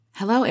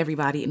Hello,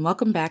 everybody, and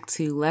welcome back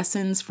to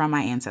Lessons from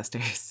My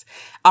Ancestors.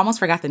 Almost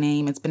forgot the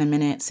name. It's been a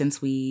minute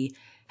since we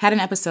had an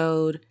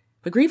episode,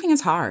 but grieving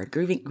is hard.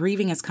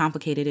 Grieving is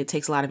complicated. It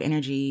takes a lot of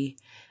energy,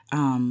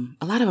 a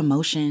lot of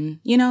emotion,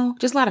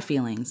 just a lot of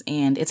feelings,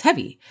 and it's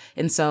heavy.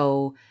 And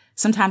so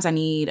sometimes I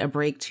need a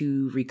break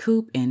to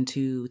recoup and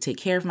to take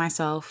care of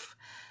myself.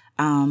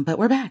 But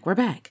we're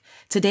back.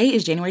 Today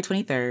is January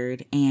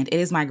 23rd, and it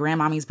is my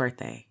grandmommy's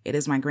birthday.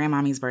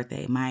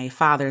 My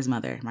father's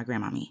mother, my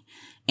grandmommy.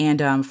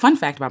 And fun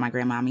fact about my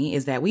grandmommy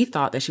is that we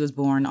thought that she was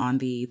born on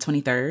the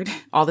 23rd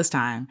all this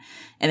time.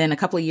 And then a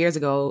couple of years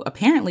ago,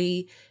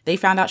 apparently, they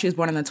found out she was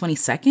born on the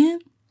 22nd.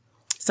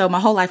 So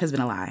my whole life has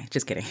been a lie.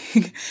 Just kidding.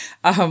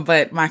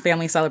 But my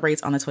family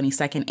celebrates on the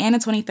 22nd and the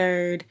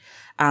 23rd.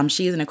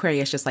 She is an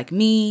Aquarius just like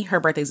me. Her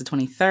birthday is the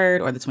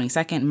 23rd or the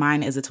 22nd.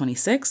 Mine is the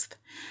 26th.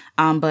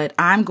 But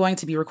I'm going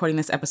to be recording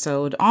this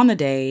episode on the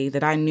day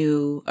that I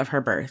knew of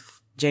her birth,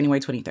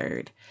 January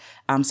 23rd.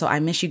 So I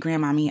miss you,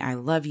 Grandmommy. I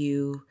love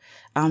you.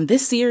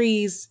 This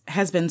series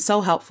has been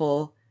so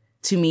helpful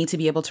to me to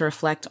be able to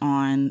reflect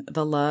on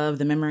the love,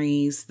 the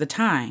memories, the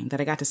time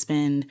that I got to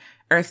spend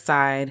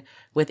earthside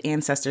with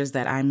ancestors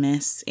that I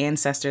miss,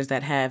 ancestors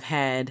that have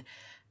had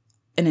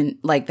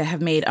that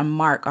have made a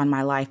mark on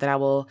my life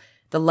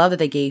the love that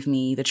they gave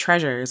me, the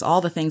treasures,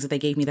 all the things that they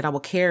gave me that I will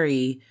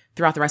carry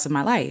throughout the rest of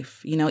my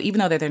life. Even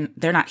though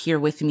they're not here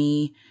with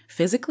me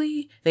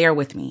physically, they are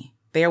with me.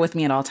 They are with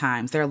me at all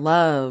times. Their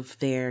love,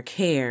 their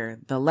care,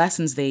 the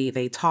lessons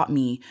they taught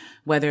me,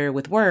 whether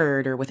with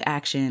word or with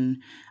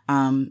action,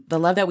 the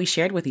love that we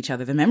shared with each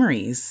other, the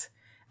memories,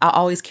 I'll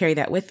always carry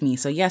that with me.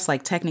 So yes,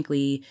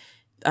 technically,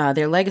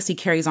 their legacy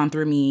carries on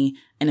through me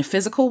in a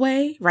physical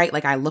way,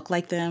 right? I look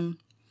like them.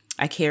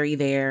 I carry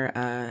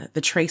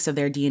the trace of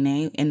their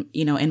DNA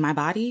in my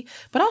body,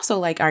 but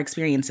also our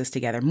experiences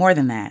together. More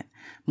than that.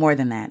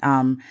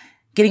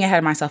 Getting ahead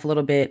of myself a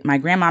little bit, my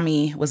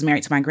grandmommy was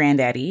married to my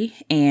granddaddy,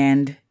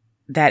 and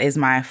that is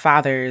my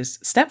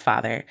father's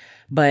stepfather.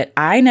 But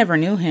I never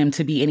knew him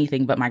to be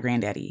anything but my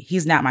granddaddy.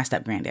 He's not my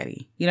step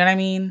granddaddy. You know what I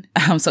mean?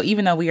 So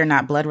even though we are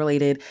not blood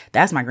related,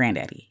 that's my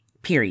granddaddy.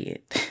 Period.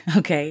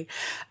 Okay.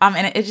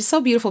 And it's just so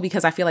beautiful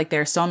because I feel like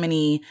there are so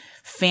many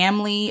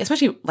family,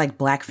 especially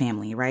Black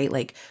family,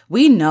 right?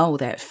 We know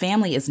that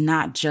family is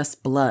not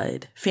just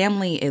blood.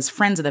 Family is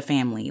friends of the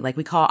family.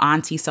 We call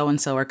auntie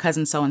so-and-so or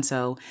cousin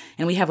so-and-so,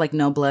 and we have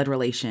no blood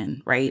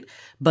relation, right?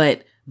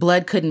 But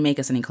blood couldn't make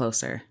us any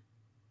closer.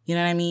 You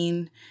know what I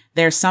mean?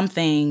 There's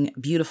something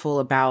beautiful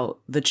about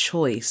the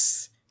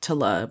choice to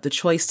love, the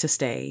choice to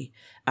stay,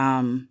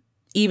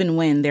 even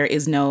when there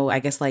is no,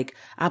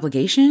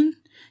 obligation.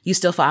 You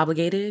still feel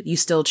obligated. You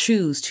still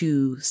choose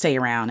to stay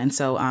around. And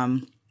so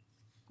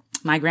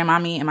my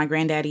grandmommy and my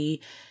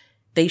granddaddy,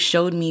 they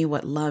showed me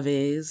what love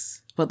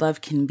is, what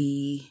love can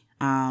be,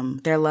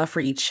 their love for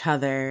each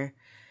other,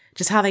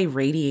 just how they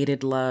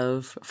radiated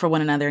love for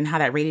one another and how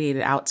that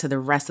radiated out to the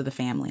rest of the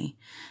family.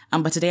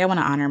 But today I want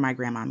to honor my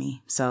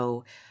grandmommy.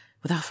 So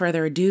without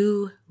further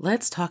ado,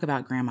 let's talk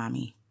about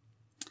grandmommy.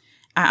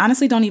 I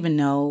honestly don't even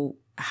know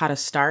how to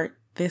start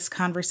this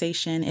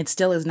conversation. It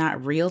still is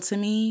not real to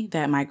me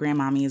that my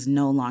grandmommy is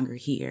no longer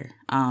here.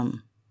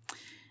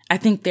 I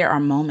think there are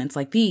moments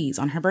like these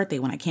on her birthday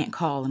when I can't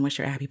call and wish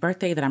her a happy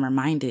birthday that I'm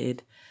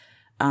reminded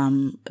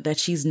that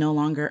she's no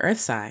longer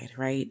earthside,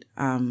 right?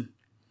 And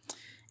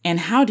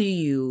how do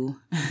you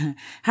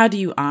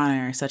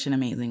honor such an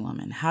amazing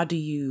woman? How do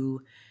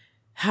you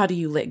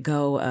let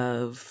go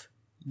of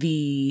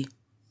the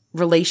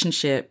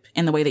relationship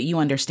in the way that you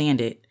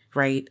understand it,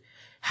 right?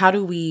 How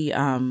do we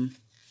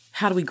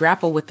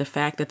grapple with the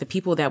fact that the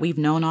people that we've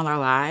known all our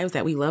lives,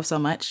 that we love so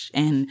much,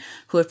 and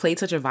who have played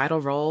such a vital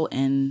role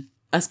in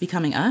us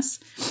becoming us,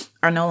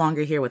 are no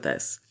longer here with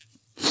us?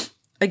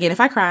 Again,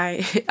 if I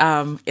cry,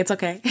 it's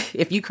okay.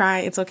 If you cry,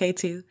 it's okay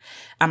too.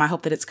 I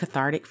hope that it's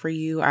cathartic for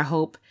you. I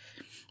hope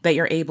that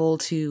you're able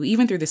to,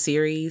 even through the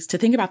series, to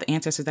think about the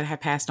ancestors that have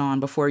passed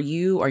on before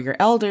you or your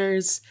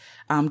elders.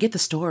 Get the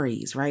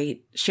stories,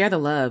 right? Share the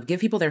love. Give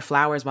people their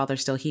flowers while they're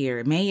still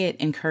here. May it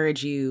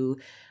encourage you,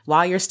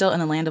 while you're still in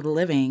the land of the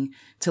living,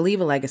 to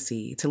leave a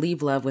legacy, to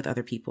leave love with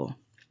other people.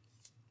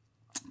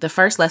 The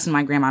first lesson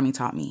my grandmommy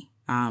taught me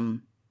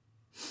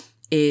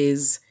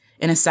is,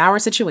 in a sour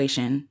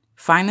situation,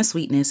 find the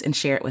sweetness and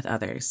share it with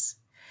others.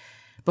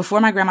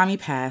 Before my grandmommy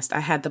passed, I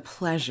had the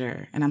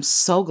pleasure, and I'm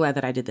so glad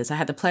that I did this, I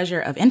had the pleasure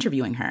of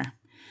interviewing her.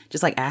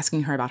 Just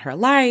asking her about her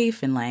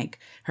life and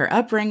her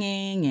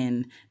upbringing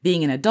and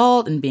being an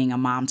adult and being a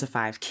mom to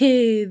 5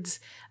 kids.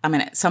 And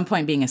at some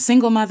point being a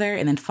single mother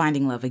and then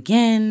finding love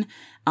again.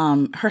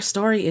 Her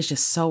story is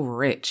just so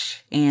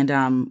rich.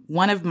 And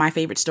one of my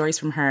favorite stories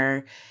from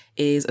her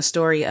is a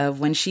story of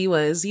when she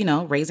was,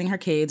 raising her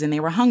kids and they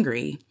were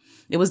hungry.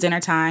 It was dinner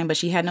time, but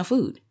she had no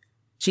food.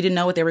 She didn't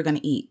know what they were going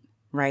to eat,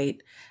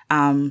 right?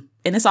 And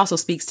this also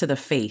speaks to the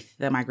faith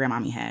that my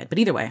grandmommy had. But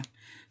either way,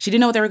 she didn't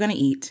know what they were going to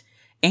eat.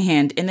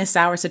 And in this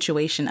sour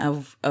situation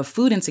of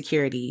food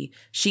insecurity,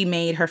 she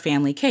made her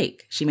family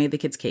cake. She made the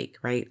kids cake,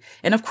 right?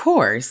 And of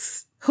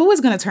course, who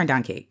is going to turn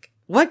down cake?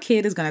 What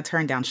kid is going to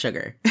turn down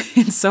sugar?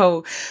 And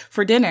so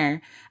for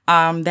dinner,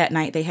 that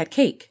night they had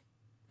cake.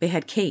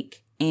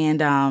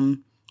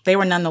 And they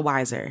were none the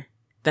wiser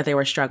that they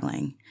were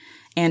struggling.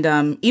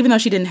 And even though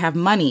she didn't have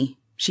money,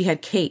 she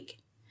had cake.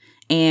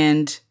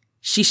 And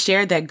she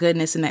shared that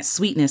goodness and that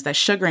sweetness, that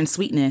sugar and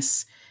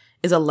sweetness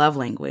is a love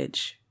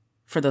language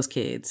for those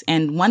kids.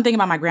 And one thing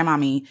about my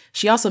grandmommy,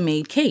 she also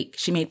made cake.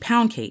 She made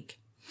pound cake.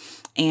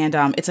 And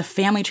it's a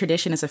family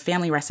tradition. It's a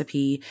family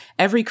recipe.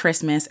 Every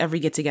Christmas, every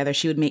get together,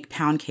 she would make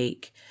pound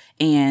cake.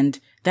 And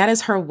that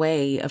is her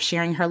way of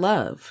sharing her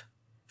love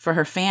for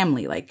her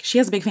family. Like, she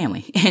has a big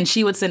family, and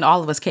she would send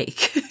all of us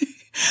cake,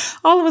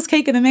 all of us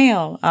cake in the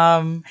mail.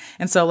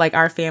 And so like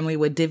our family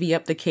would divvy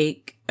up the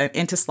cake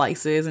into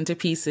slices, into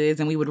pieces,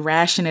 and we would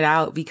ration it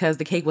out because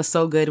the cake was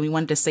so good and we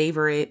wanted to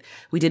savor it.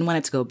 We didn't want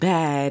it to go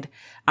bad.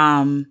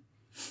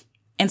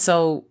 And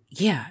so,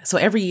 yeah, so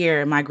every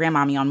year my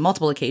grandmommy on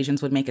multiple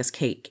occasions would make us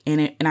cake.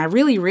 And I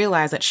really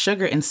realized that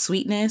sugar and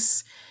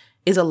sweetness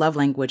is a love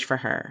language for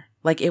her.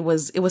 Like it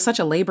was such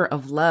a labor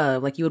of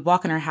love. Like you would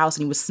walk in her house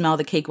and you would smell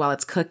the cake while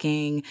it's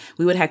cooking.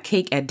 We would have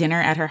cake at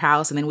dinner at her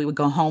house, and then we would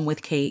go home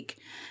with cake.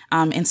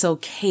 And so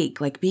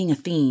cake, like being a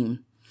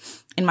theme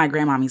in my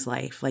grandmommy's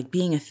life, like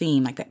being a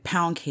theme, like that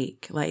pound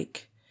cake,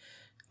 like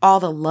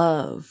all the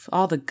love,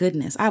 all the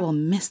goodness. I will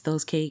miss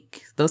those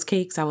cakes.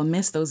 I will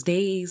miss those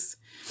days.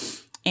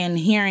 And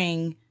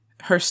hearing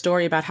her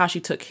story about how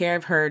she took care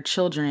of her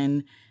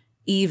children,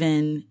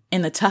 even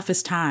in the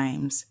toughest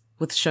times,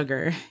 with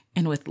sugar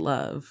and with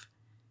love.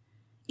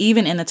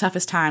 Even in the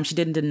toughest times, she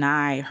didn't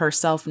deny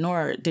herself,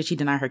 nor did she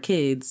deny her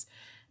kids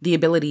the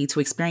ability to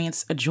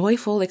experience a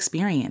joyful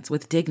experience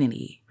with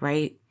dignity,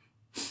 right?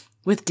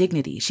 With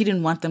dignity. She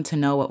didn't want them to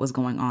know what was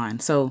going on.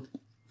 So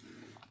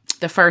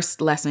the first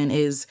lesson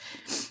is,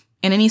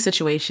 in any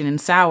situation, in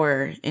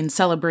sour, in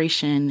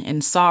celebration,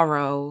 in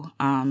sorrow,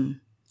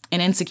 in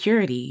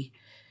insecurity,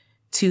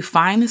 to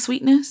find the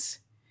sweetness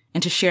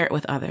and to share it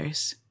with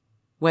others.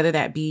 Whether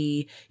that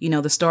be,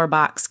 the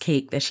store-bought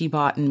cake that she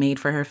bought and made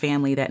for her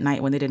family that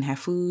night when they didn't have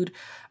food,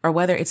 or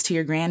whether it's to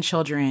your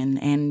grandchildren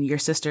and your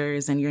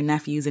sisters and your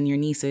nephews and your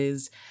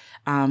nieces,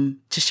 to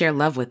share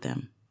love with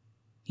them,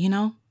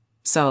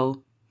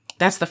 So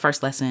that's the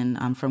first lesson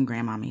from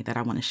Grandmommy that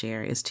I want to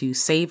share, is to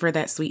savor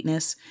that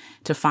sweetness,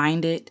 to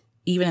find it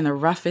even in the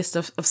roughest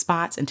of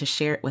spots, and to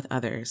share it with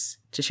others,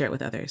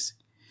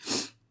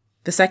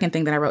 The second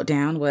thing that I wrote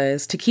down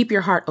was to keep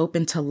your heart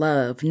open to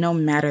love, no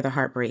matter the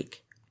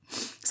heartbreak.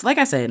 So like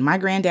I said, my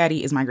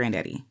granddaddy is my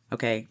granddaddy,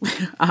 okay?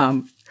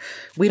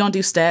 We don't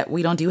do step,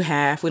 we don't do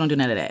half, we don't do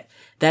none of that.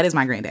 That is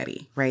my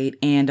granddaddy, right?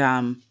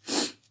 And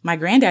my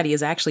granddaddy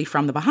is actually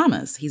from the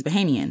Bahamas. He's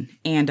Bahamian.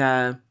 And,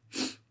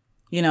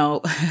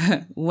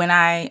 when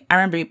I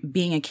remember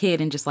being a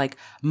kid and just like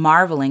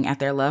marveling at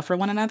their love for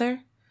one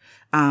another,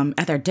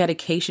 at their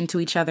dedication to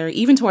each other.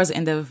 Even towards the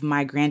end of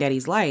my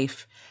granddaddy's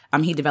life,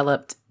 he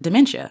developed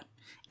dementia.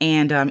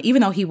 And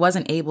even though he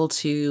wasn't able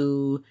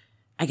to,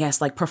 I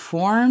guess, like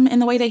perform in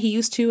the way that he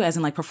used to, as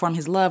in like perform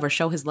his love or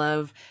show his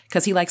love,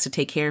 because he likes to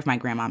take care of my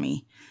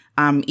grandmommy.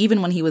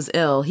 Even when he was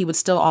ill, he would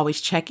still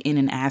always check in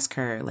and ask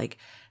her, like,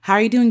 how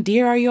are you doing,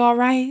 dear? Are you all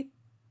right?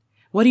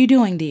 What are you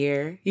doing,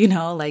 dear?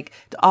 Like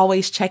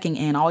always checking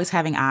in, always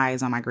having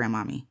eyes on my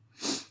grandmommy.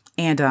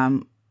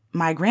 And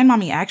my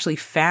grandmommy actually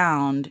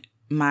found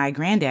my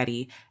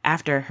granddaddy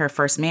after her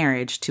first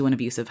marriage to an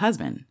abusive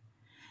husband.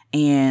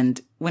 And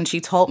when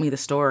she told me the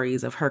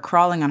stories of her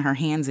crawling on her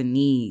hands and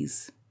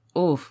knees,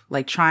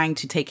 like trying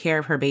to take care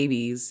of her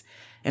babies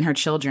and her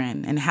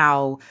children, and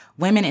how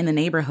women in the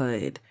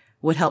neighborhood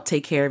would help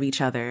take care of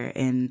each other,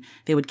 and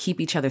they would keep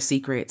each other's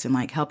secrets and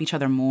like help each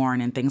other mourn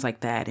and things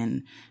like that.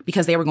 And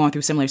because they were going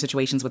through similar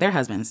situations with their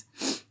husbands.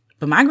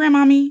 But my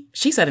grandmommy,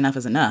 she said enough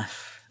is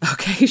enough.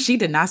 Okay. She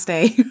did not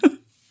stay.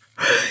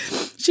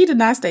 She did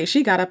not stay.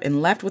 She got up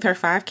and left with her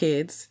 5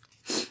 kids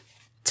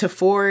to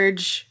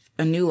forge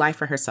a new life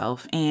for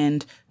herself.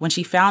 And when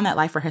she found that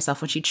life for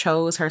herself, when she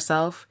chose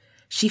herself,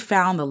 she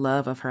found the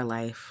love of her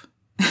life.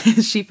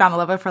 She found the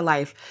love of her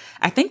life.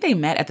 I think they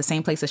met at the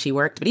same place that she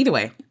worked, but either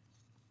way,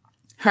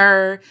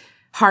 her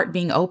heart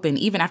being open,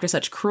 even after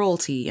such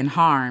cruelty and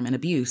harm and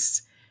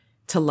abuse,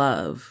 to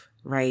love,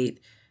 right?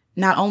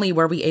 Not only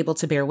were we able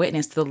to bear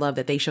witness to the love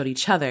that they showed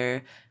each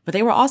other, but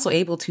they were also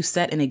able to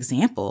set an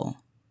example.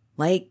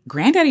 Like,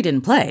 Granddaddy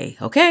didn't play,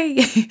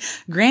 okay?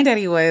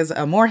 Granddaddy was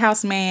a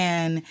Morehouse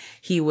man.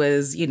 He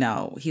was, he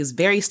was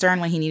very stern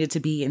when he needed to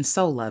be, and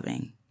so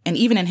loving. And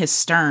even in his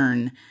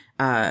stern,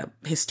 I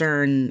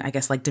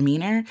guess, like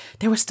demeanor,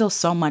 there was still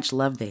so much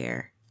love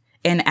there.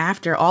 And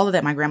after all of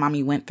that my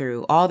grandmommy went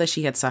through, all that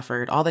she had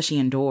suffered, all that she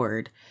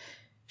endured,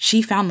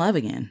 she found love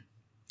again.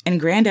 And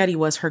Granddaddy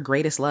was her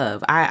greatest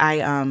love.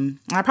 I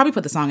probably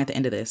put the song at the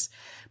end of this,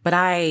 but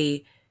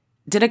I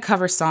did a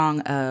cover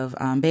song of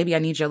Baby, I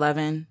Need Your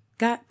Lovin'.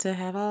 Got to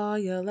have all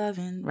your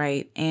lovin',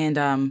 right? And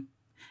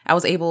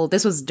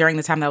this was during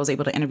the time that I was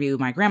able to interview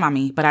my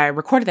grandmommy, but I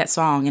recorded that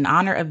song in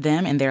honor of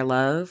them and their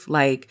love.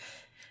 Like,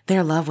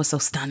 their love was so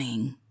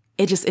stunning.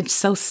 It's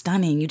so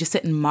stunning. You just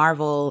sit and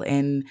marvel,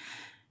 and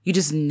you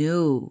just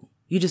knew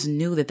You just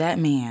knew that that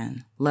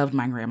man loved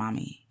my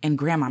grandmommy, and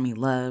grandmommy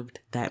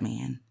loved that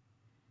man.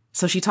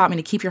 So she taught me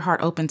to keep your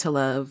heart open to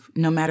love,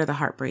 no matter the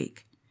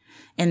heartbreak,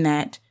 and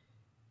that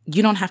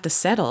you don't have to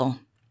settle.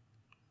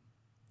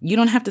 You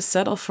don't have to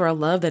settle for a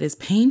love that is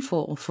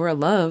painful, for a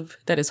love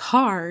that is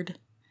hard,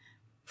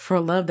 for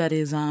a love that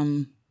is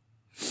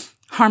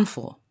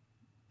harmful,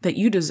 that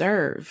you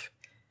deserve.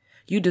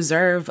 You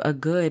deserve a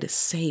good,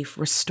 safe,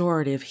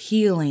 restorative,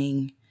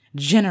 healing,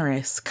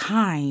 generous,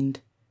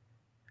 kind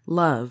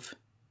love.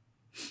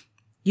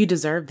 You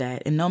deserve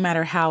that. And no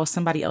matter how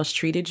somebody else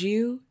treated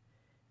you,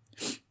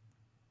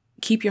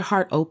 keep your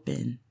heart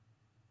open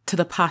to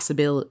the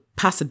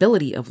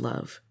possibility of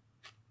love.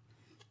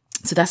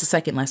 So that's the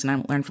second lesson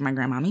I learned from my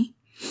grandmommy.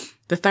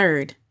 The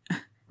third,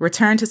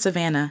 return to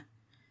Savannah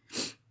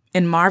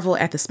and marvel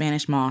at the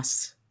Spanish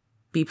moss.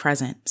 Be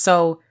present.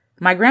 So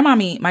my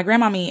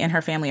grandmommy and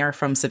her family are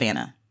from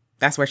Savannah.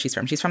 That's where she's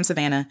from. She's from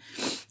Savannah.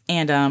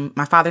 And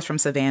my father's from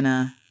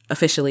Savannah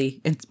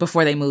officially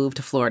before they moved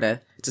to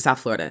Florida, to South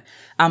Florida.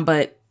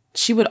 But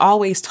she would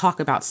always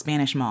talk about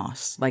Spanish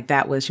moss.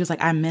 She was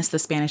like, I miss the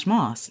Spanish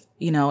moss,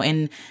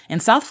 and in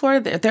South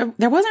Florida,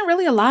 there wasn't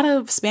really a lot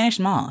of Spanish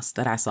moss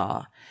that I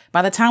saw.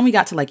 By the time we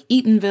got to like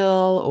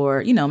Eatonville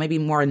or, maybe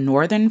more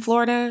northern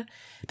Florida,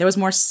 there was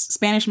more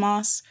Spanish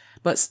moss.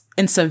 But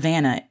in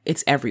Savannah,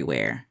 it's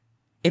everywhere.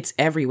 It's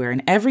everywhere.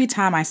 And every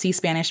time I see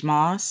Spanish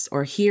moss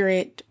or hear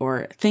it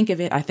or think of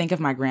it, I think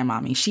of my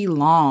grandmommy. She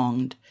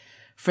longed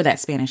for that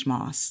Spanish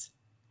moss.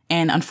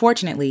 And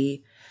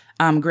unfortunately,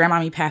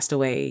 grandmommy passed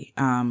away,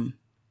 I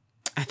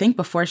think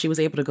before she was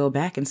able to go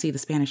back and see the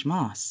Spanish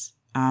moss.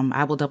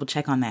 I will double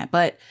check on that.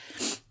 But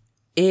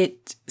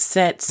it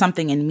set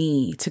something in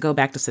me to go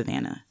back to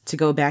Savannah, to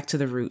go back to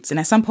the roots. And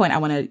at some point I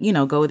want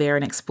to, go there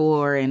and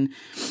explore and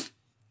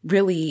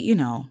really,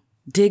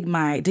 dig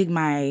my,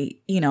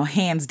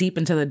 hands deep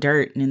into the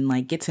dirt and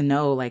like get to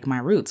know like my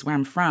roots, where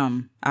I'm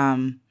from.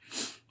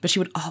 But she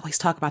would always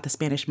talk about the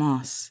Spanish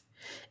moss.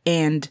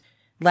 And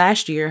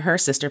last year her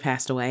sister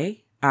passed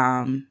away.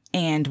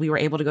 And we were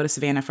able to go to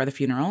Savannah for the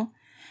funeral.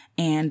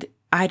 And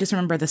I just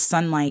remember the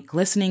sunlight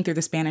glistening through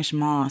the Spanish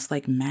moss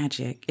like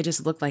magic. It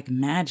just looked like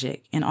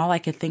magic. And all I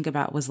could think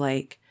about was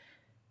like,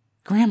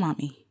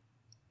 grandmommy.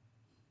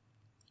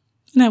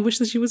 And I wish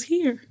that she was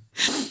here.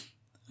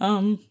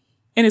 And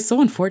it's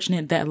so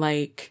unfortunate that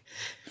like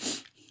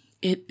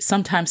it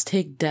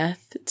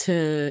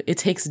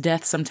takes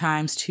death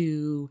sometimes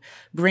to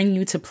bring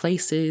you to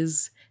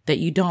places that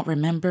you don't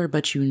remember,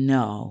 but you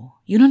know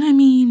what I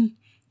mean?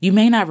 You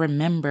may not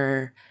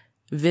remember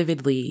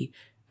vividly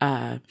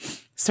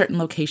certain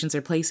locations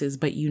or places,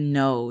 but you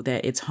know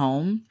that it's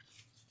home.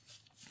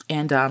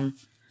 And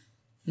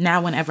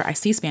now whenever I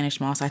see Spanish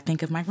moss, I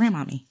think of my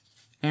grandmommy.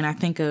 And I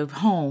think of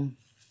home.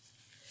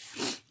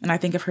 And I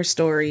think of her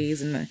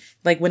stories. And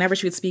like whenever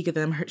she would speak of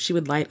them, she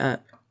would light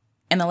up.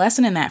 And the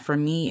lesson in that for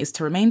me is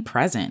to remain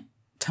present,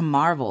 to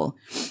marvel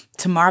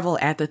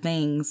at the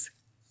things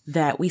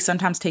that we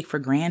sometimes take for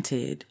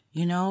granted.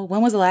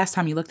 When was the last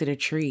time you looked at a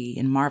tree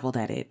and marveled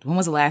at it? When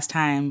was the last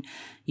time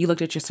you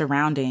looked at your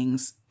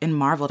surroundings and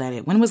marveled at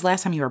it? When was the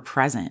last time you were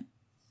present?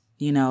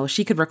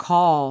 She could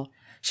recall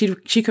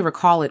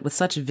it with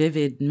such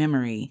vivid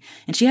memory.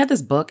 And she had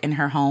this book in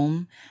her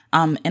home.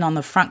 And on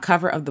the front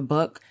cover of the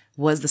book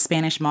was the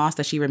Spanish moss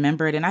that she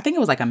remembered. And I think it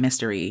was like a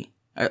mystery.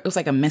 It was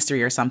like a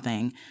mystery or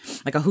something,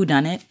 like a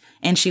whodunit.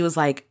 And she was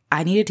like,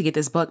 I needed to get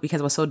this book because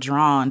I was so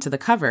drawn to the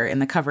cover,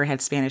 and the cover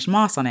had Spanish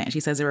moss on it. And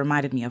she says it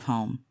reminded me of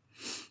home.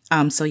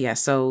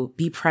 So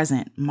be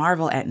present,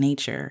 marvel at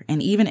nature.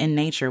 And even in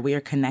nature, we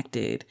are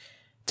connected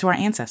to our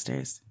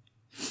ancestors.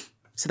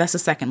 So that's the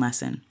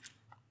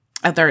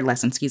third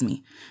lesson,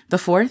 The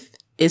fourth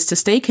is to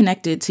stay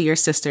connected to your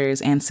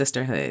sisters and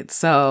sisterhood.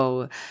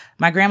 So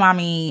my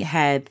grandmommy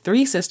had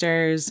 3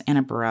 sisters and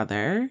a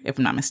brother, if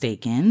I'm not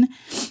mistaken,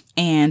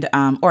 and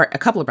or a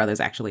couple of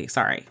brothers actually.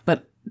 Sorry,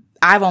 but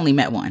I've only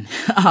met one.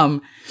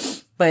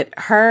 But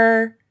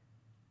her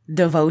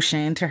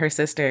devotion to her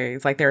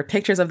sisters, like there were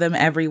pictures of them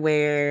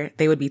everywhere.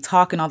 They would be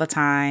talking all the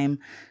time.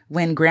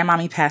 When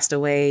grandmommy passed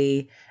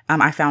away,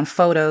 I found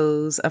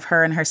photos of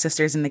her and her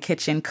sisters in the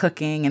kitchen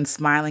cooking and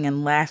smiling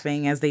and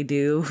laughing as they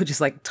do,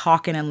 just like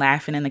talking and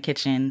laughing in the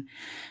kitchen.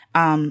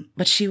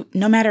 But she,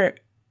 no matter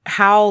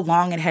how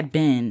long it had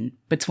been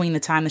between the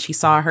time that she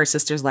saw her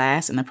sisters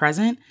last and the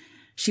present,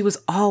 she was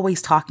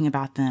always talking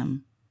about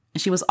them.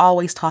 And she was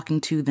always talking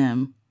to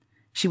them.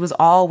 She was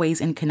always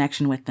in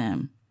connection with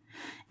them.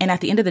 And at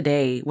the end of the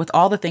day, with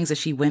all the things that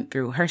she went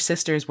through, her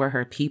sisters were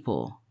her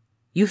people.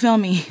 You feel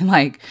me?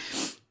 Like,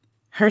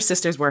 her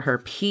sisters were her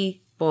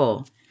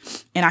people.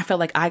 And I felt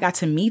like I got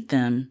to meet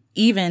them.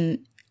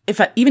 Even if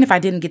I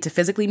didn't get to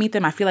physically meet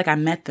them, I feel like I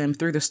met them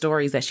through the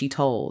stories that she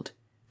told,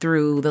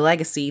 through the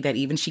legacy that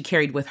even she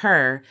carried with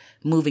her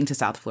moving to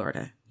South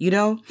Florida,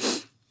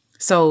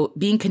 So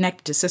being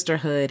connected to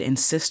sisterhood and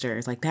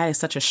sisters, like that is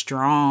such a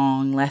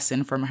strong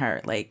lesson from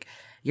her. Like,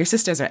 your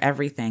sisters are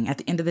everything. At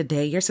the end of the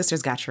day, your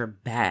sisters got your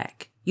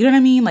back. You know what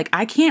I mean? Like,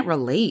 I can't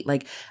relate.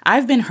 Like,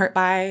 I've been hurt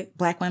by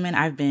Black women.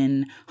 I've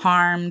been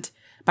harmed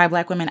by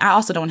Black women. I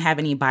also don't have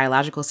any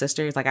biological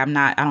sisters. Like I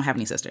don't have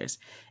any sisters.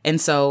 And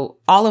so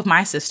all of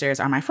my sisters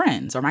are my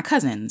friends or my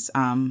cousins,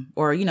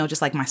 or,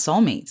 just like my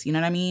soulmates, you know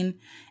what I mean?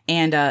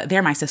 And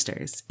they're my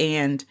sisters.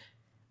 And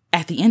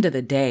at the end of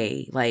the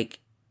day, like,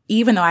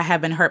 even though I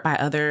have been hurt by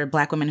other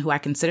Black women who I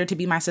consider to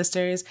be my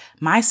sisters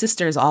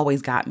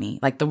always got me.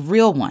 Like the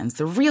real ones,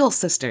 the real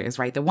sisters,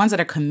 right? The ones that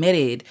are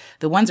committed,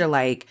 the ones that are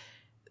like,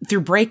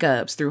 through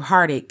breakups, through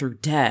heartache, through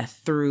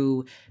death,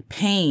 through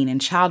pain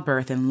and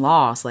childbirth and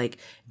loss. Like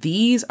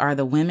these are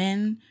the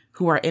women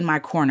who are in my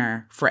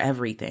corner for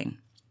everything.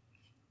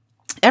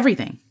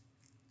 Everything.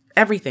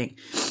 Everything.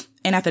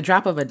 And at the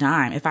drop of a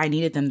dime, if I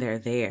needed them, they're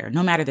there.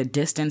 No matter the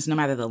distance, no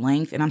matter the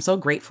length. And I'm so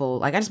grateful.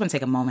 Like I just want to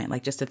take a moment,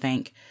 like just to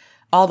thank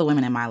all the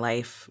women in my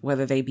life,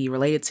 whether they be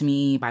related to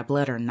me by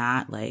blood or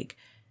not. Like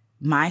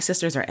my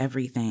sisters are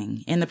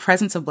everything. In the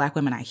presence of Black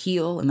women, I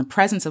heal. In the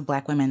presence of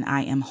Black women,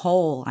 I am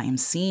whole. I am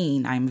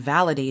seen. I am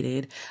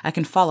validated. I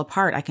can fall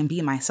apart. I can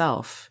be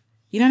myself.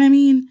 You know what I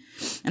mean?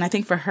 And I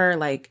think for her,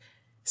 like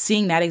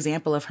seeing that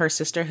example of her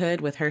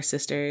sisterhood with her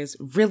sisters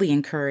really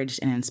encouraged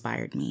and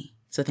inspired me.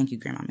 So thank you,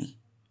 Grandmommy.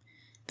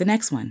 The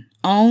next one,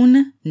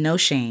 own no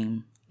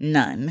shame,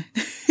 none.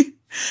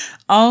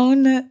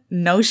 Own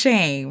no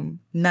shame,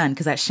 none,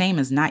 because that shame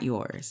is not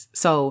yours.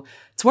 So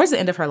towards the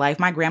end of her life,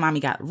 my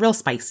grandmommy got real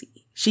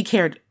spicy. She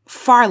cared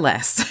far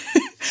less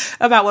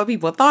about what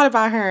people thought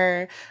about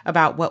her,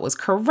 about what was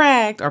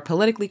correct or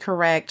politically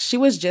correct. She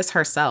was just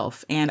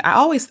herself. And I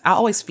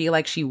always feel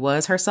like she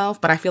was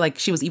herself, but I feel like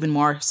she was even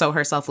more so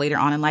herself later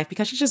on in life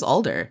because she's just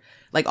older.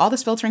 Like all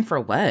this filtering for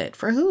what?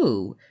 For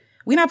who?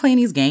 We're not playing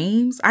these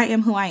games. I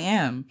am who I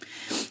am.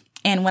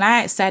 And when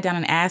I sat down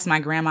and asked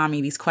my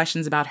grandmommy these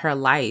questions about her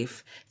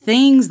life,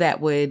 things that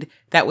would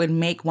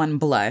make one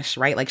blush,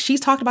 right? Like she's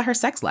talked about her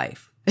sex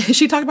life.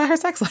 She talked about her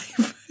sex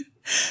life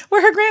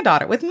with her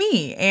granddaughter, with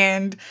me.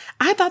 And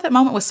I thought that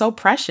moment was so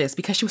precious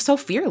because she was so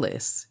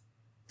fearless.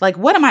 Like,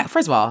 what am I?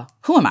 First of all,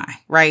 who am I?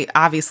 Right?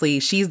 Obviously,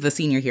 she's the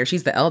senior here.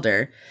 She's the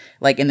elder,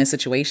 like in this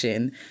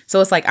situation.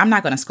 So it's like, I'm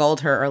not going to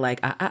scold her or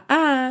like,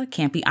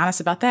 can't be honest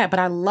about that. But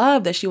I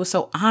love that she was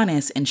so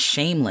honest and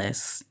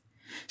shameless.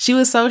 She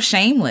was so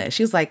shameless.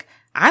 She was like,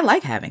 I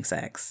like having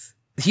sex.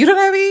 You know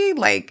what I mean?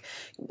 Like,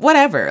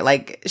 whatever.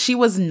 Like, she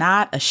was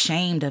not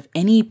ashamed of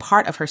any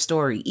part of her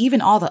story,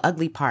 even all the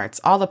ugly parts,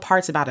 all the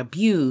parts about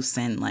abuse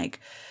and like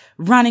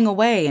running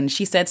away. And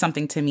she said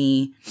something to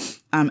me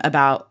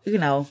about,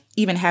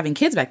 even having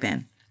kids back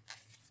then.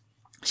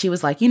 She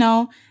was like,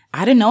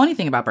 I didn't know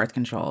anything about birth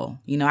control.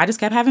 I just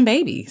kept having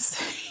babies.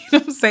 You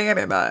know what I'm saying?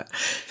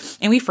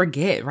 And we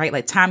forget, right?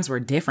 Like times were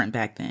different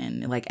back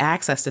then. Like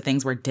access to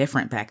things were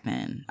different back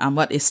then.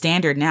 What is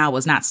standard now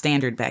was not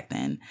standard back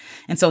then.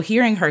 And so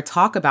hearing her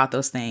talk about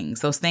those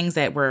things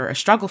that were a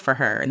struggle for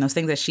her and those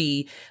things that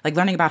she, like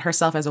learning about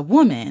herself as a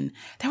woman,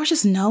 there was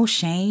just no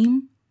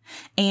shame.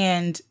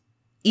 And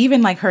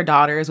even like her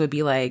daughters would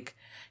be like,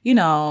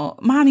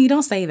 Mommy,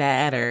 don't say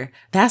that, or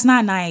that's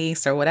not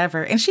nice or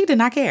whatever. And she did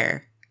not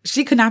care.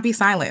 She could not be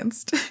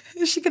silenced.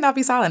 She could not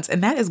be silenced.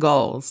 And that is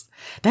goals.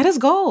 That is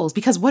goals.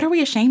 Because what are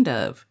we ashamed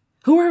of?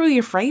 Who are we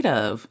afraid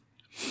of?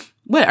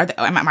 What are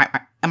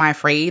am I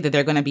afraid that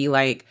they're going to be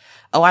like,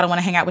 oh, I don't want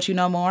to hang out with you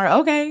no more?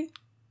 Okay.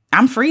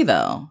 I'm free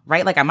though,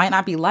 right? Like I might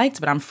not be liked,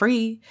 but I'm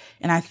free.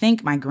 And I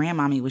think my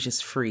grandmommy was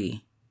just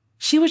free.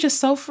 She was just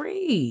so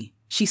free.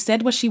 She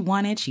said what she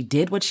wanted. She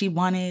did what she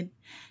wanted.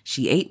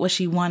 She ate what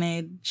she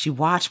wanted. She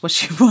watched what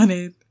she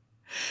wanted.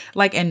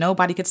 Like, and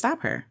nobody could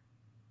stop her.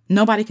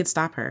 Nobody could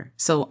stop her.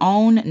 So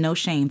own no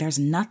shame. There's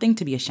nothing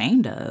to be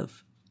ashamed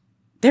of.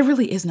 There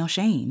really is no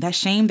shame. That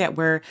shame that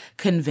we're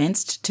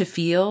convinced to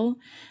feel.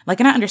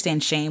 Like, and I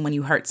understand shame when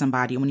you hurt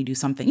somebody, when you do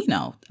something,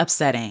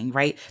 upsetting,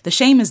 right? The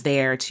shame is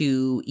there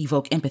to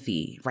evoke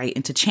empathy, right?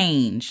 And to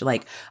change.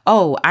 Like,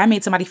 oh, I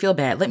made somebody feel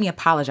bad. Let me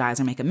apologize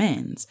and make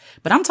amends.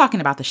 But I'm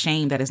talking about the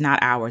shame that is not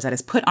ours, that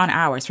is put on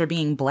ours for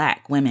being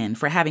Black women,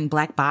 for having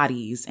Black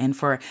bodies, and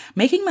for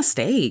making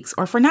mistakes,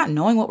 or for not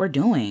knowing what we're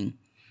doing.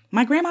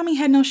 My grandmommy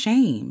had no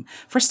shame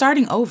for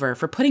starting over,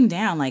 for putting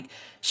down. Like,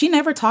 she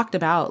never talked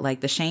about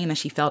like the shame that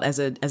she felt as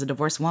a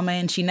divorced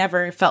woman.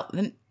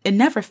 It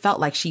never felt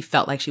like she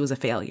felt like she was a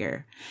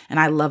failure. And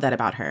I love that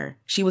about her.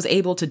 She was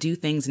able to do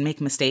things and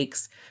make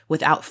mistakes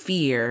without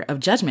fear of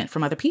judgment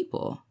from other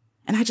people.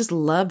 And I just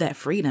love that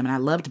freedom. And I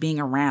loved being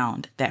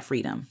around that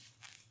freedom.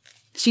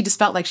 She just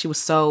felt like she was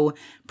so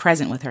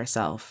present with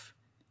herself.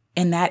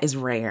 And that is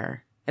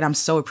rare. And I'm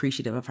so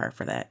appreciative of her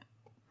for that.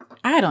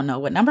 I don't know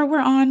what number we're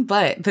on,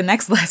 but the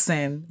next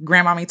lesson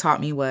grandmommy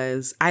taught me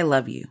was, I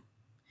love you.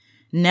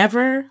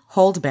 Never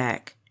hold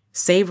back,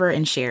 savor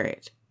and share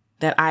it.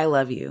 That I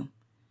love you.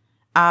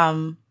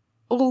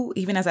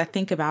 Even as I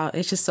think about,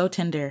 it's just so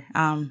tender.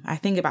 I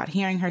think about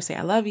hearing her say,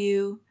 I love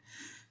you.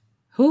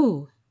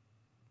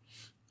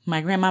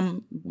 My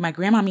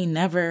grandmommy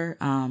never,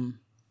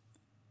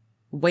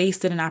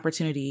 wasted an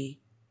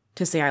opportunity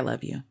to say, I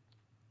love you.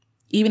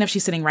 Even if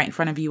she's sitting right in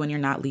front of you and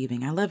you're not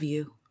leaving, I love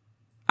you.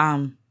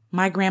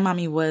 My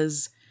grandmommy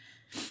was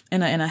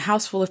in a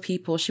house full of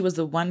people. She was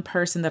the one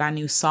person that I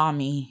knew saw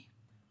me.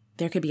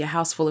 there could be a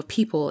house full of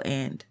people,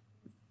 and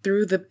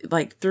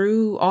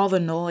through all the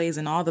noise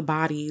and all the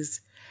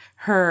bodies,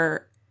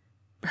 her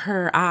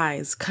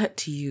eyes cut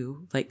to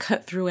you, like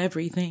cut through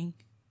everything.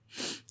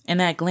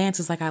 And that glance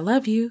is like, I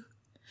love you.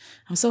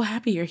 I'm so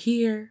happy you're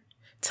here.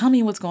 Tell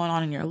me what's going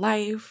on in your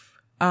life.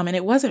 And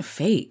it wasn't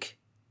fake.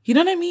 You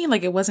know what I mean?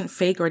 Like, it wasn't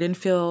fake, or it didn't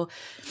feel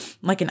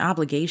like an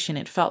obligation.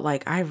 It felt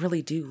like, I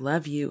really do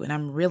love you, and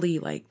I'm really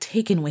like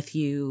taken with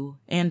you.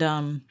 And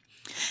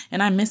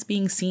I miss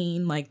being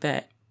seen like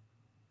that.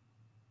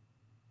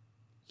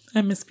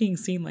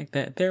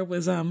 There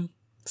was, at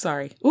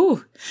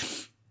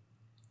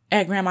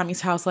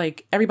grandmommy's house,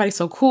 like, everybody's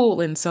so cool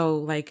and so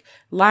like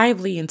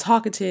lively and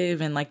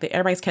talkative, and like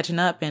everybody's catching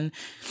up. And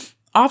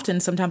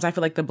sometimes I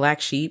feel like the black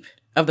sheep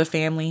of the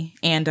family,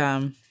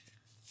 and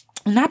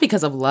not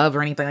because of love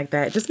or anything like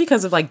that, just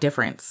because of like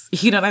difference.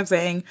 You know what I'm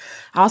saying?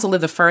 I also live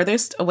the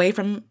furthest away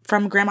from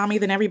grandmommy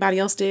than everybody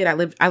else did.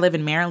 I live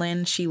in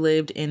Maryland. She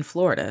lived in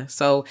Florida.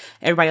 So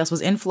everybody else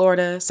was in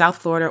Florida, South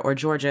Florida, or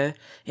Georgia.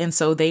 And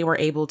so they were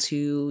able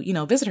to,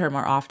 visit her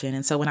more often.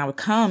 And so when I would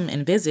come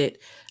and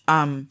visit,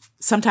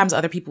 sometimes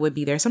other people would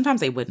be there.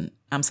 Sometimes they wouldn't.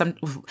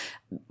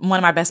 One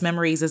of my best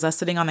memories is us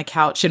sitting on the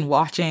couch and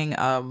watching,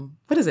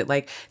 what is it?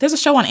 Like, there's a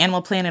show on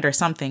Animal Planet or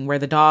something where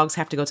the dogs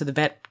have to go to the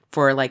vet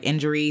for like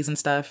injuries and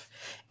stuff.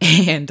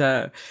 And,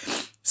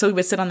 so we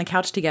would sit on the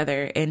couch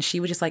together, and she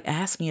would just like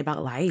ask me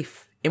about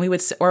life, and we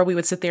would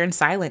sit there in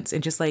silence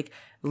and just like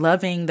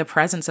loving the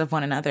presence of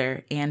one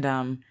another.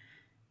 And,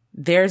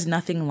 there's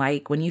nothing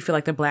like when you feel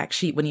like the black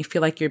sheep, when you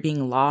feel like you're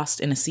being lost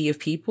in a sea of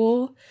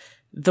people,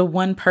 the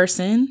one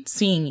person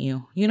seeing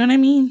you, you know what I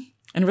mean?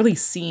 And really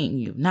seeing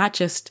you, not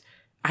just,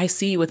 I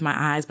see you with my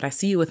eyes, but I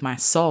see you with my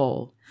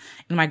soul.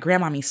 And my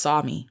grandmommy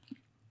saw me.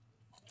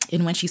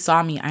 And when she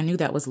saw me, I knew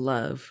that was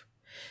love.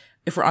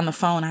 If we're on the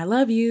phone, I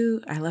love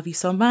you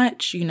so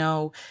much,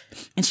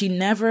 and she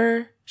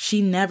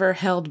never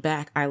held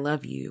back, I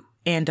love you.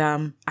 And,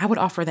 I would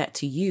offer that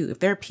to you. If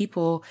there are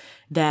people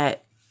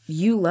that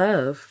you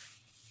love,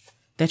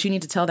 that you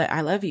need to tell that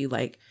I love you,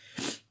 like,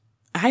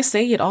 I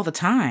say it all the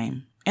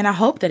time. And I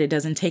hope that it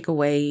doesn't take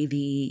away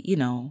the,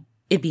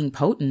 it being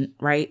potent,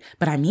 right?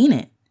 But I mean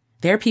it.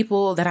 There are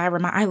people that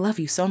I love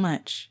you so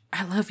much.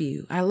 I love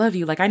you.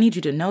 Like, I need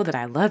you to know that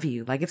I love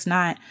you. Like, it's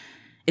not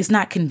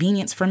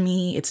convenience for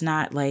me. It's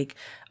not like,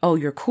 oh,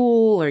 you're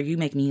cool or you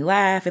make me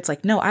laugh. It's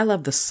like, no, I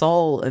love the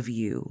soul of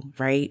you,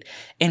 right?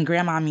 And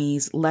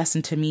grandmommy's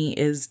lesson to me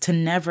is to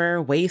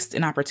never waste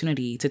an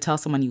opportunity to tell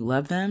someone you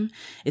love them.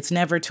 It's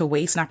never to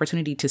waste an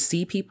opportunity to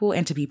see people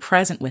and to be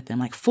present with them,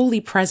 like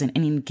fully present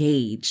and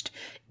engaged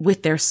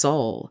with their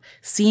soul.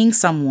 Seeing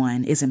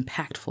someone is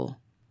impactful.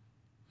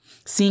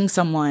 Seeing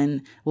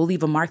someone will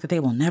leave a mark that they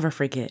will never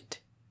forget.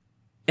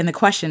 And the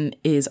question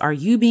is, are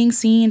you being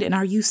seen, and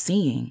are you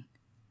seeing?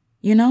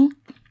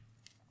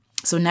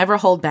 So never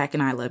hold back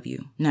and I love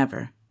you.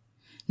 Never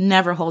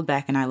hold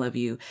back and I love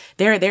you.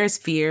 There's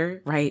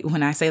fear, right?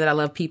 When I say that I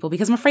love people,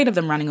 because I'm afraid of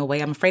them running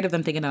away. I'm afraid of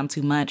them thinking that I'm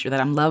too much, or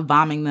that I'm love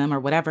bombing them or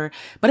whatever.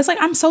 But it's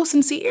like, I'm so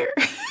sincere.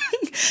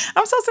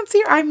 I'm so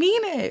sincere. I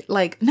mean it.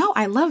 Like, no,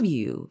 I love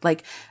you.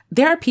 Like,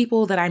 there are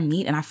people that I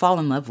meet and I fall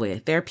in love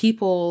with. There are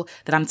people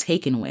that I'm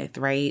taken with,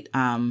 right?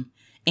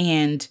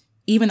 And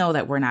even though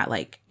that we're not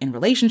like in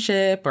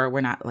relationship or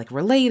we're not like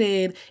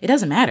related, it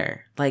doesn't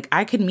matter. Like,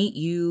 I could meet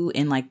you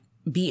and like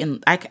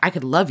I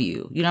could love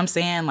you. You know what I'm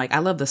saying? Like, I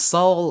love the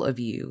soul of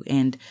you.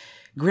 And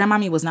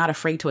grandmommy was not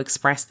afraid to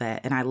express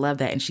that. And I love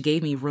that. And she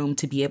gave me room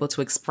to be able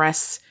to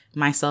express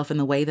myself in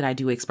the way that I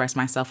do express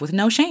myself, with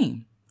no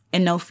shame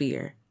and no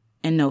fear.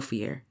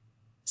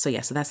 So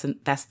yeah, so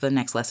that's the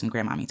next lesson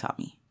grandmommy taught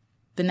me.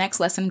 The next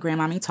lesson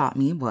grandmommy taught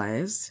me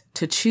was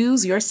to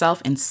choose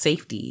yourself in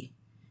safety.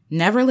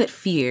 Never let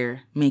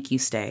fear make you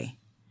stay.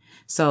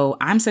 So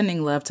I'm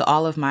sending love to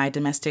all of my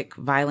domestic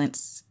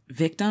violence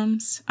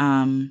victims,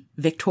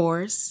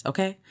 victors,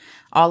 okay?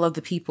 All of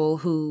the people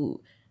who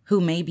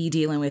may be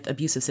dealing with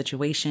abusive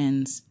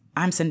situations.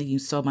 I'm sending you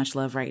so much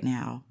love right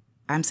now.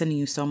 I'm sending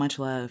you so much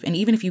love. And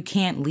even if you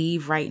can't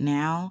leave right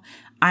now,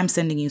 I'm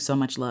sending you so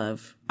much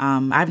love.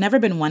 I've never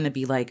been one to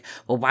be like,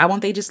 well, why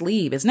won't they just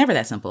leave? It's never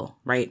that simple,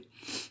 right?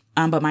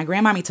 But my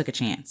grandmommy took a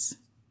chance.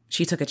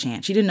 She took a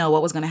chance. She didn't know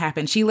what was going to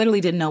happen. She literally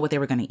didn't know what they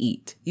were going to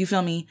eat. You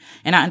feel me?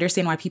 And I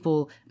understand why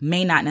people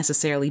may not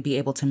necessarily be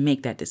able to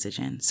make that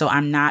decision. So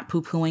I'm not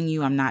poo-pooing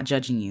you. I'm not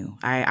judging you.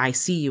 I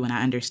see you and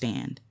I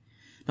understand.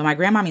 But my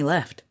grandmommy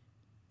left.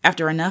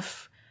 After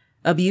enough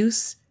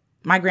abuse,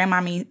 my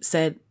grandmommy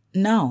said,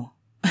 no,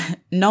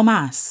 no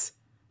mas,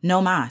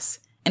 no mas.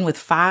 And with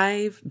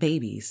 5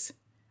 babies,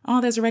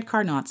 oh, there's a red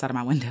cardinal outside of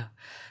my window.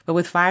 But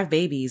with 5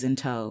 babies in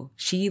tow,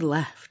 she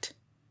left.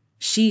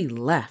 She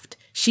left.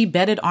 She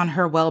betted on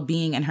her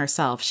well-being and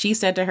herself. She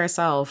said to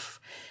herself,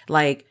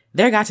 like,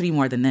 there got to be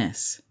more than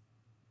this.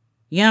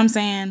 You know what I'm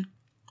saying?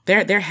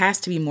 There has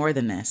to be more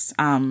than this.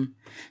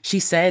 She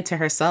said to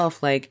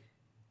herself, like,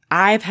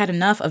 I've had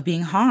enough of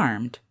being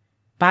harmed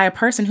by a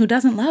person who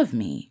doesn't love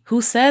me,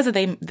 who says that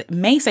they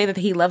may say that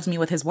he loves me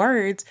with his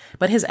words,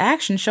 but his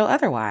actions show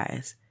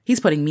otherwise. He's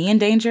putting me in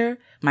danger,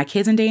 my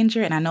kids in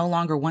danger, and I no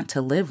longer want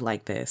to live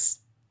like this.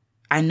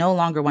 I no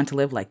longer want to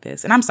live like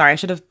this. And I'm sorry, I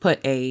should have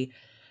put a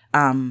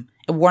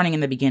warning in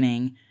the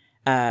beginning.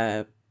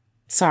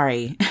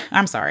 Sorry.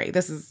 I'm sorry.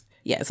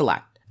 It's a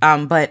lot.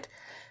 But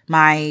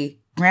my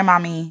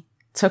grandmommy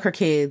took her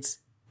kids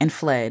and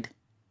fled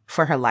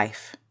for her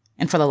life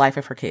and for the life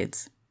of her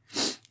kids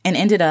and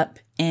ended up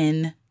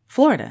in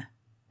Florida,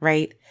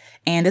 right?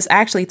 And this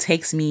actually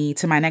takes me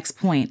to my next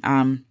point.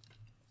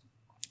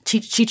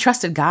 She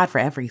trusted God for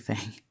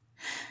everything.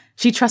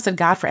 She trusted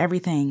God for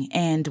everything.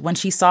 And when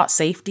she sought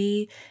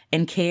safety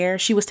and care,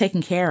 she was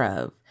taken care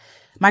of.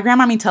 My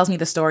grandmommy tells me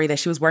the story that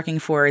she was working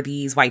for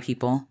these white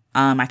people.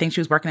 I think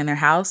she was working in their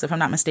house, if I'm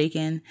not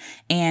mistaken.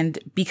 And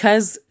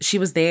because she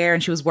was there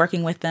and she was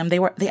working with them,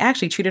 they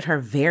actually treated her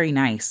very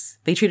nice.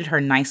 They treated her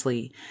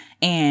nicely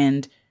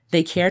and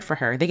they cared for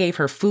her. They gave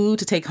her food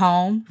to take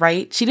home,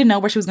 right? She didn't know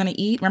where she was going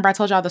to eat. Remember I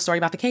told y'all the story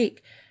about the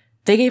cake?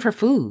 They gave her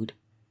food.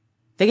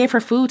 They gave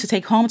her food to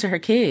take home to her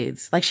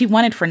kids. Like she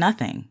wanted for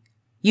nothing.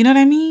 You know what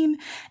I mean?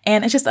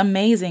 And it's just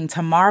amazing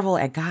to marvel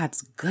at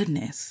God's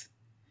goodness.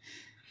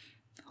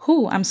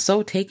 I'm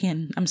so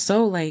taken.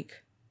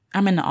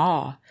 I'm in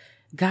awe.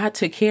 God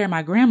took care of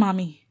my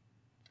grandmommy.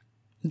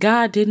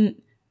 God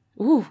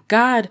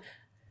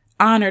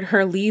honored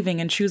her leaving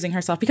and choosing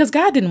herself because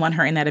God didn't want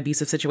her in that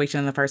abusive situation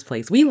in the first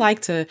place. We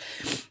like to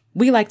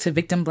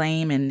victim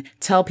blame and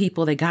tell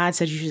people that God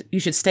said you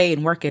should stay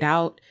and work it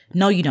out.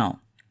 No, you don't.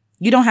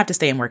 You don't have to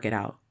stay and work it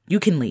out. You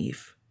can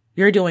leave.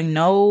 You're doing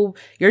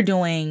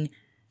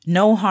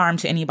no harm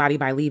to anybody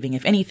by leaving.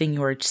 If anything,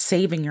 you're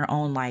saving your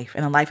own life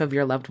and the life of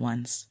your loved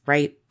ones,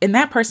 right? And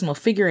that person will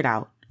figure it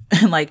out.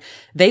 Like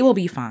they will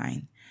be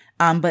fine.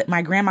 But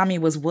my grandmommy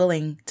was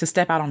willing to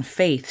step out on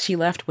faith. She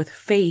left with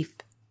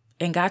faith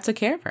and God took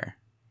care of her.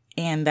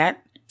 And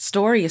that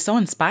story is so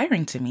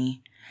inspiring to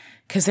me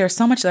because there's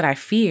so much that I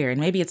fear, and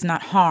maybe it's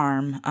not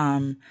harm,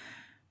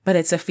 but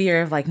it's a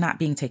fear of like not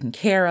being taken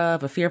care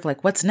of, a fear of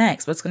like, what's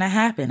next? What's going to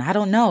happen? I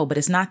don't know, but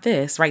it's not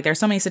this, right? There's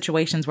so many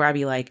situations where I'd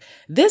be like,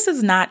 this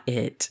is not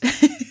it,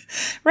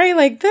 right?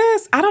 Like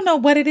this, I don't know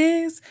what it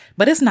is,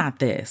 but it's not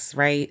this,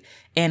 right?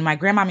 And my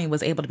grandmommy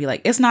was able to be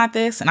like, it's not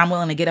this. And I'm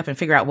willing to get up and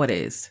figure out what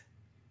is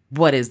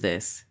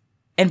this?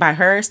 And by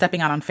her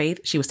stepping out on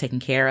faith, she was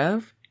taken care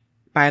of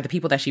by the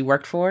people that she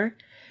worked for.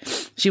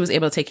 She was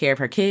able to take care of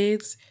her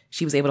kids.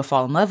 She was able to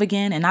fall in love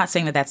again. And not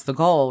saying that that's the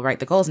goal, right?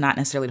 The goal is not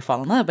necessarily to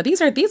fall in love, but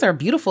these are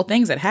beautiful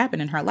things that happen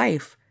in her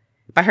life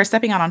by her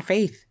stepping out on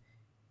faith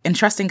and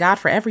trusting God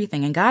for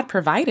everything. And God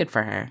provided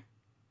for her.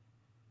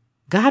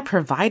 God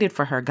provided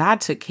for her. God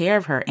took care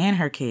of her and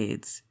her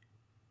kids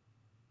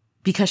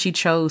because she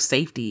chose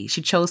safety.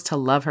 She chose to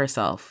love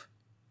herself.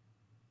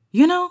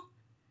 You know,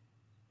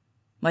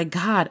 like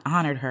God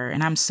honored her.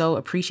 And I'm so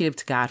appreciative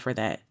to God for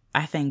that.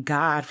 I thank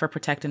God for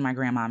protecting my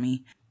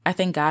grandmommy. I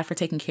thank God for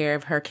taking care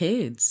of her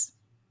kids,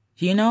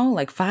 you know,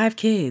 like 5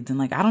 kids. And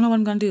like, I don't know what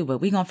I'm going to do, but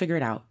we're going to figure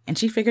it out. And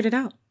she figured it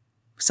out.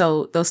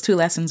 So those 2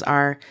 lessons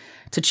are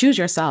to choose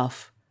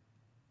yourself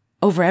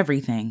over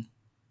everything.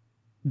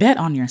 Bet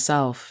on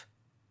yourself.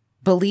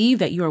 Believe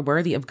that you are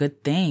worthy of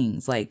good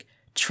things. Like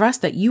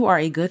trust that you are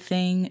a good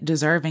thing,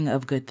 deserving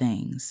of good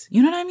things.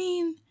 You know what I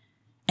mean?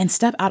 And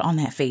step out on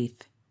that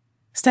faith.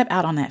 Step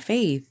out on that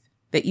faith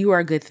that you are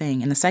a good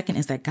thing. And the second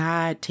is that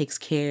God takes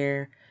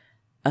care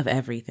of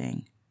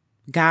everything.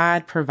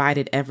 God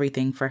provided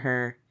everything for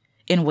her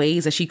in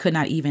ways that she could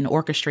not even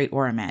orchestrate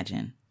or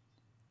imagine,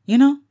 you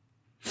know?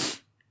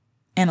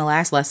 And the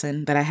last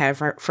lesson that I have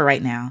for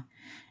right now,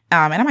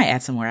 and I might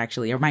add some more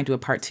actually, or might do a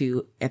part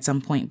 2 at some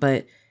point,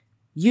 but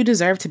you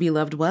deserve to be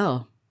loved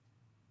well.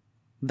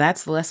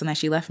 That's the lesson that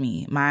she left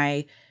me.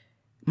 My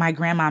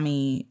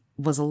grandmommy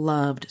was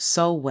loved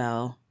so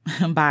well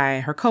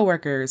by her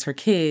coworkers, her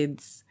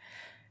kids,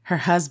 her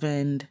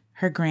husband,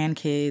 her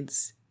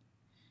grandkids.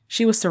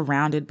 She was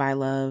surrounded by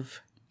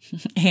love,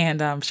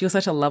 and she was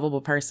such a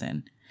lovable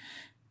person.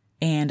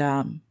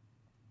 And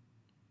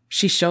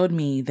she showed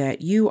me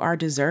that you are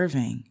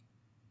deserving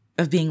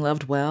of being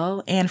loved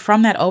well. And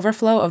from that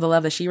overflow of the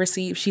love that she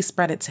received, she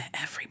spread it to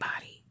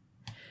everybody,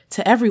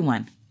 to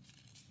everyone.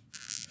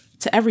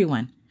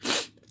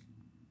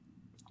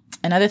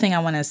 Another thing I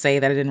want to say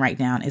that I didn't write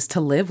down is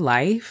to live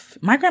life.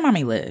 My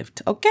grandmommy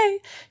lived, okay?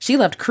 She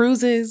loved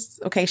cruises,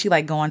 okay? She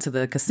liked going to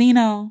the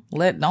casino.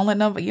 Don't let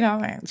nobody, you know,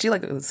 she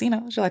liked the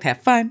casino. She liked to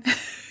have fun.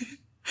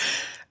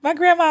 My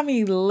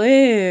grandmommy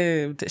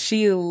lived.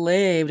 She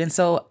lived. And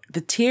so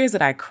the tears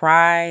that I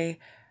cry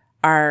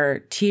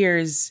are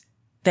tears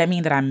that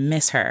mean that I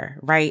miss her,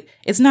 right?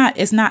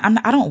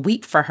 I don't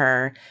weep for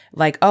her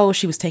like, oh,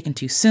 she was taken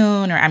too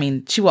soon. Or, I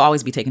mean, she will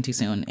always be taken too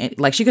soon.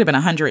 Like she could have been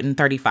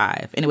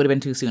 135 and it would have been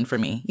too soon for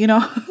me, you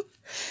know?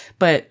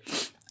 But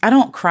I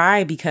don't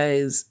cry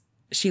because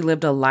she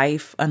lived a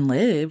life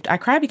unlived. I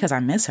cry because I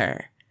miss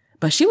her.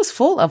 But she was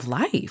full of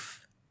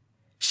life.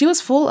 She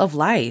was full of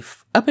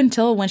life up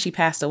until when she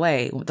passed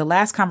away. The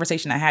last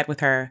conversation I had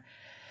with her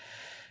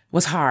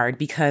was hard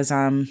because,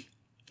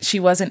 she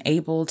wasn't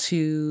able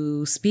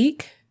to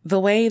speak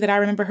the way that I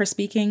remember her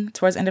speaking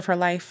towards the end of her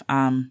life.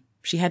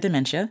 she had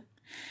dementia,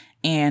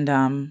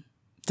 and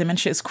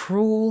dementia is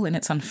cruel and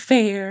it's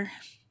unfair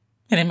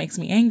and it makes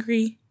me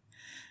angry.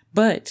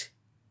 But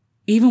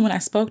even when I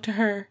spoke to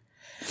her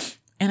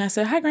and I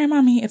said, "Hi,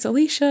 Grandmommy, it's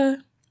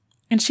Alicia,"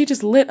 and she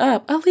just lit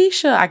up,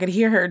 "Alicia." I could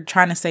hear her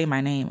trying to say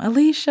my name,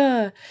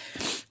 "Alicia."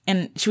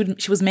 And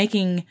she was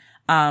making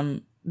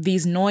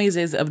these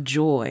noises of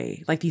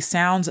joy, like these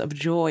sounds of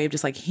joy, of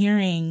just like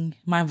hearing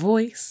my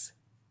voice.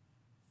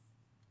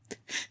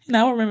 And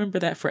I will remember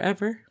that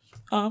forever.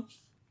 I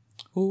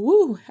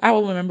will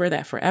remember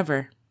that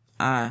forever.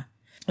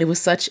 It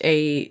was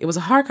a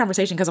hard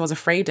conversation because I was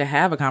afraid to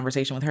have a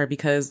conversation with her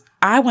because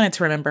I wanted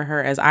to remember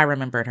her as I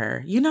remembered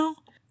her, you know?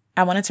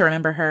 I wanted to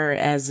remember her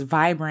as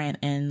vibrant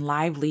and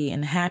lively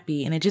and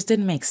happy, and it just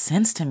didn't make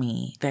sense to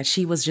me that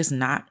she was just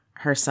not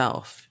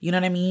herself. You know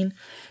what I mean?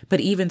 But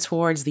even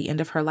towards the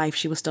end of her life,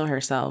 she was still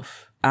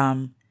herself.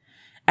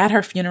 At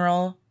her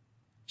funeral,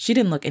 she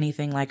didn't look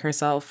anything like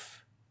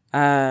herself.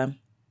 And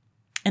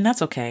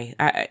that's okay.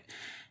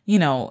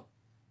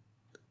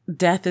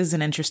 Death is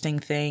an interesting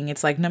thing.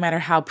 It's like no matter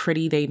how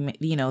pretty they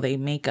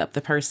make up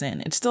the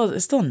person, it's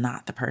still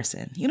not the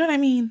person. You know what I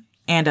mean?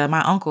 And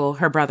my uncle,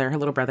 her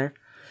little brother,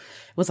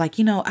 was like,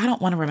 I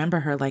don't want to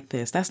remember her like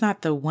this. That's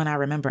not the one I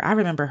remember. I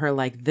remember her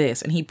like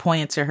this. And he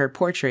pointed to her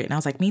portrait, and I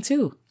was like, me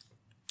too.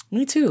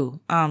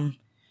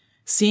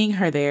 Seeing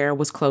her there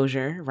was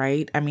closure,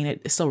 right? I mean,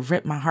 it still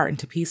ripped my heart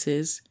into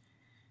pieces.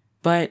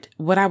 But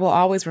what I will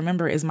always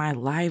remember is my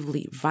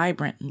lively,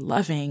 vibrant,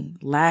 loving,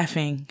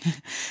 laughing,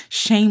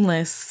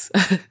 shameless,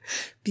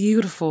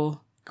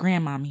 beautiful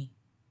grandmommy.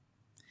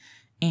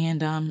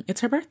 And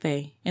it's her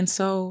birthday. And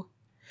so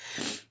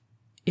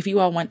if you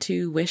all want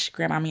to wish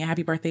Grandmommy a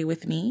happy birthday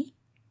with me,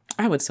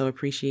 I would so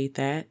appreciate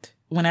that.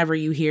 Whenever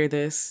you hear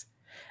this,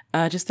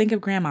 just think of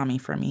Grandmommy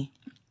for me.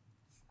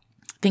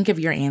 Think of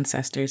your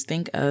ancestors.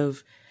 Think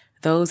of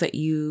those that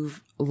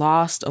you've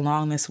lost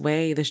along this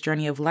way, this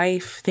journey of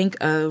life. Think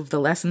of the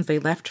lessons they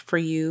left for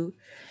you.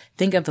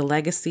 Think of the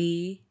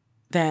legacy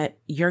that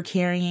you're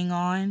carrying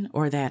on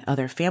or that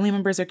other family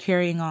members are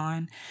carrying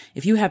on.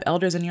 If you have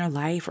elders in your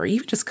life or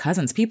even just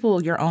cousins,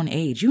 people your own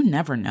age, you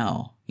never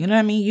know. You know what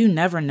I mean? You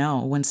never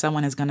know when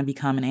someone is going to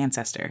become an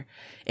ancestor,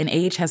 and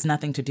age has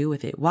nothing to do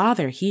with it. While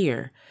they're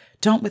here,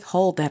 don't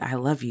withhold that "I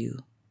love you."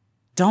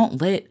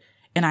 Don't let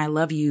an "I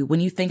love you" when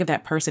you think of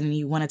that person and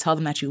you want to tell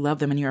them that you love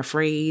them and you're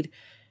afraid.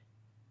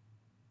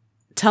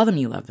 Tell them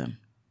you love them.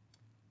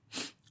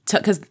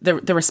 Because their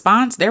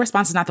response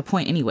is not the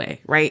point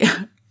anyway, right?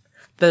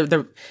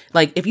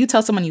 Like if you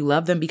tell someone you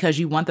love them because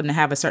you want them to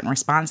have a certain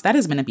response, that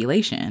is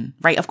manipulation,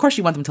 right? Of course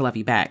you want them to love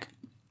you back.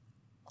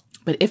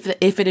 But if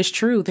it is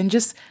true, then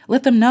just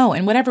let them know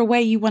in whatever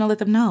way you want to let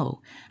them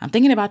know. I'm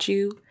thinking about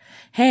you.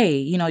 Hey,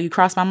 you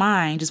crossed my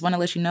mind. Just want to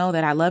let you know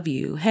that I love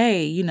you.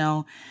 Hey,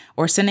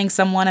 or sending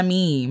someone a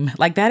meme.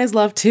 Like that is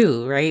love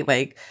too, right?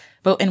 Like,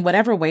 but in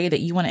whatever way that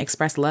you want to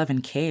express love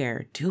and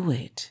care, do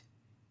it.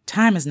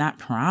 Time is not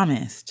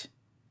promised.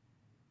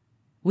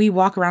 We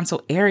walk around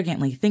so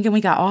arrogantly thinking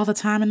we got all the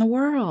time in the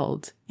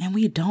world, and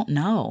we don't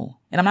know.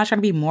 And I'm not trying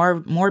to be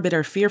more morbid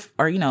or fear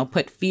or,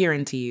 put fear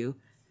into you,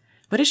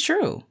 but it's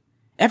true.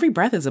 Every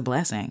breath is a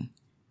blessing.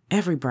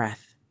 Every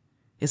breath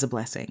is a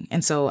blessing.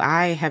 And so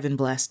I have been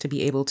blessed to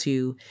be able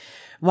to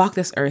walk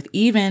this earth,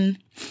 even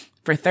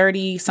for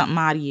 30 something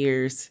odd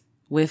years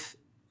with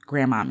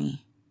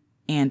Grandmommy.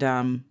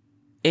 And,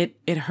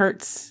 it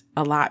hurts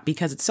a lot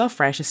because it's so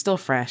fresh. It's still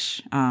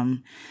fresh.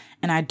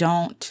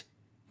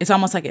 It's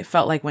almost like it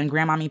felt like when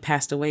Grandmommy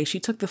passed away, she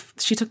took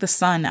the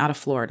sun out of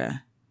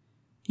Florida.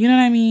 You know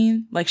what I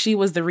mean? Like she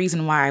was the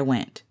reason why I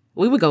went.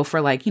 We would go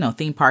for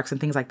theme parks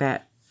and things like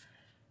that.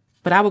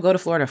 But I would go to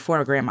Florida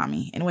for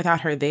Grandmommy. And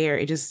without her there,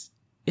 it's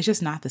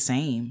just not the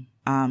same.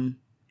 And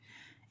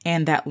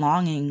that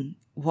longing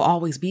will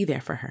always be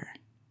there for her.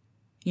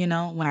 When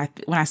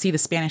I see the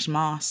Spanish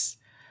moss,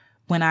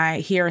 when I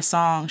hear a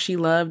song, she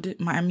loved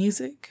my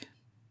music.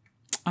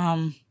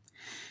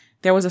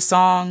 There was a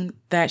song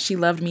that she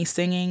loved me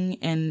singing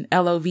in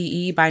Love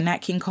by Nat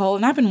King Cole.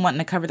 And I've been wanting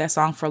to cover that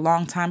song for a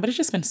long time, but it's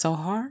just been so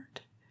hard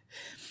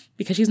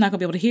because she's not going to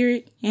be able to hear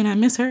it. And I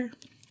miss her.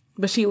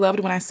 But she loved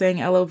when I sang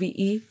Love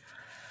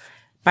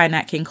by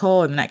Nat King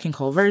Cole and the Nat King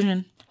Cole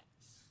version.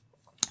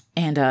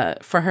 And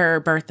for her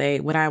birthday,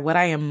 what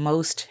I am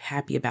most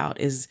happy about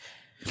is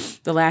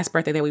the last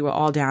birthday that we were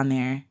all down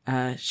there.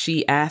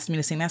 She asked me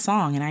to sing that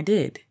song, and I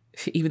did,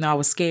 even though I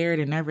was scared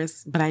and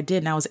nervous. But I did,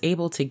 and I was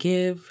able to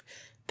give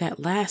that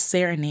last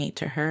serenade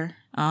to her,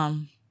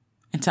 and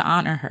to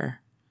honor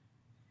her.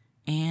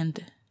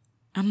 And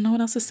I don't know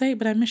what else to say,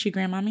 but I miss you,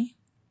 Grandmommy.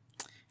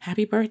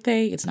 Happy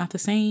birthday. It's not the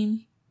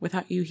same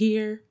without you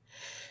here.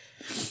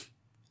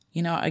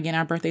 Again,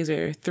 our birthdays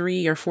are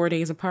 3 or 4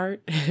 days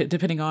apart,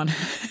 depending on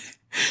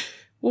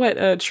what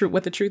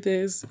the truth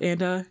is.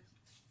 And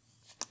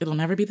it'll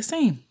never be the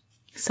same.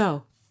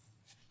 So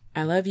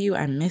I love you.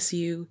 I miss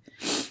you.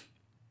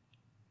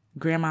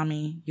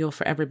 Grandmommy, you'll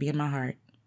forever be in my heart.